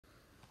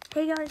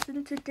Hey guys,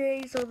 in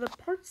today, the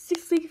part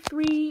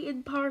 63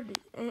 in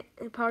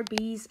part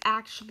B is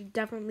actually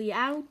definitely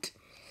out.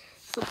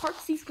 So part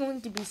C is going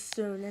to be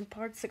soon, and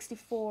part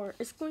 64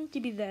 is going to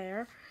be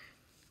there.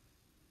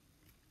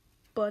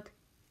 But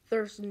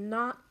there's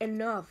not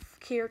enough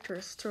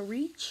characters to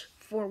reach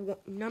for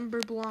number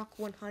block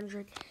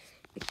 100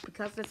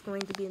 because it's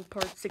going to be in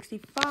part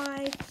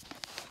 65.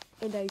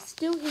 And I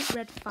still hate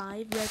Red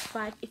 5. Red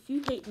 5, if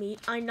you hate me,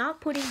 I'm not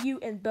putting you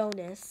in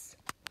bonus.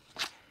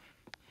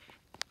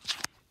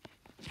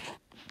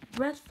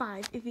 Red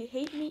 5, if you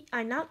hate me,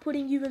 I'm not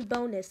putting you in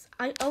bonus.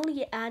 I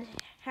only add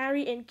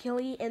Harry and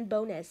Kelly in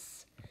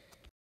bonus.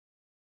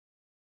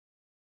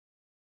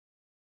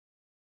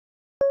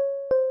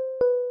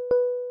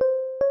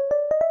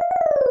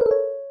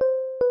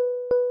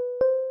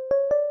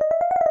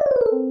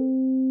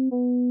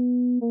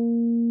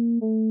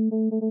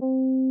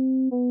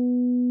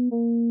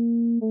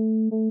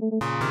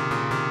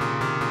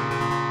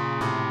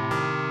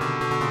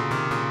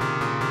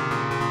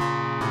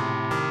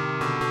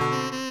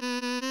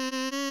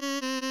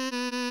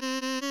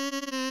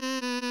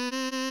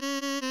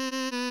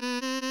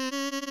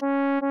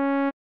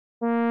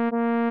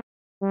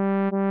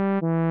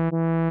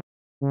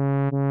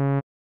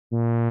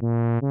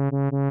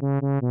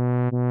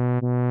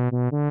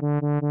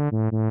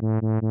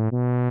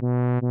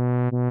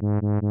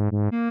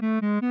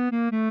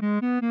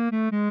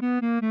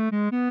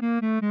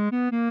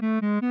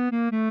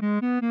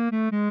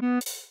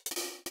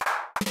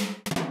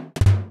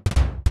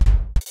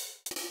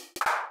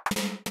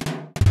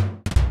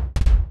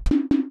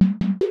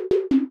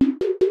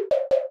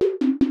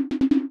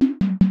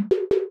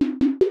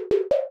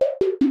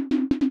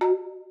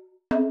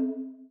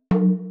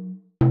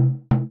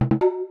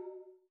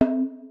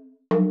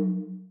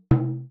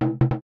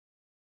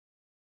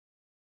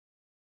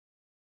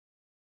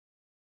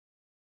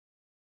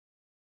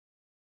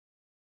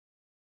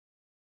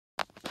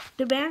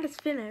 The band is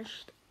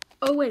finished.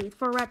 Oh wait,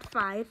 for Red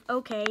 5,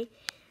 okay.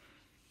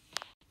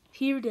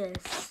 Here it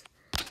is.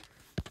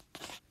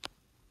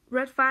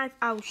 Red 5,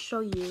 I'll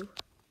show you.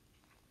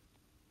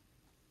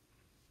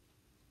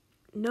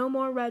 No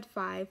more Red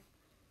 5.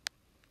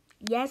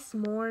 Yes,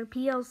 more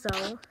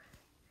PLSO.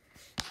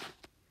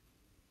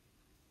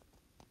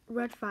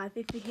 Red 5,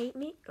 if you hate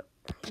me,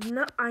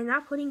 no, I'm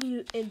not putting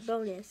you in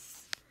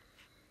bonus.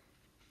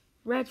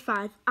 Red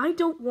 5, I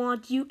don't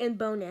want you in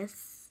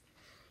bonus.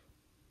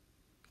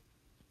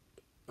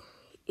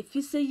 If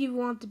you say you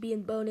want to be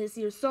in bonus,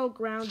 you're so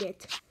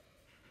grounded.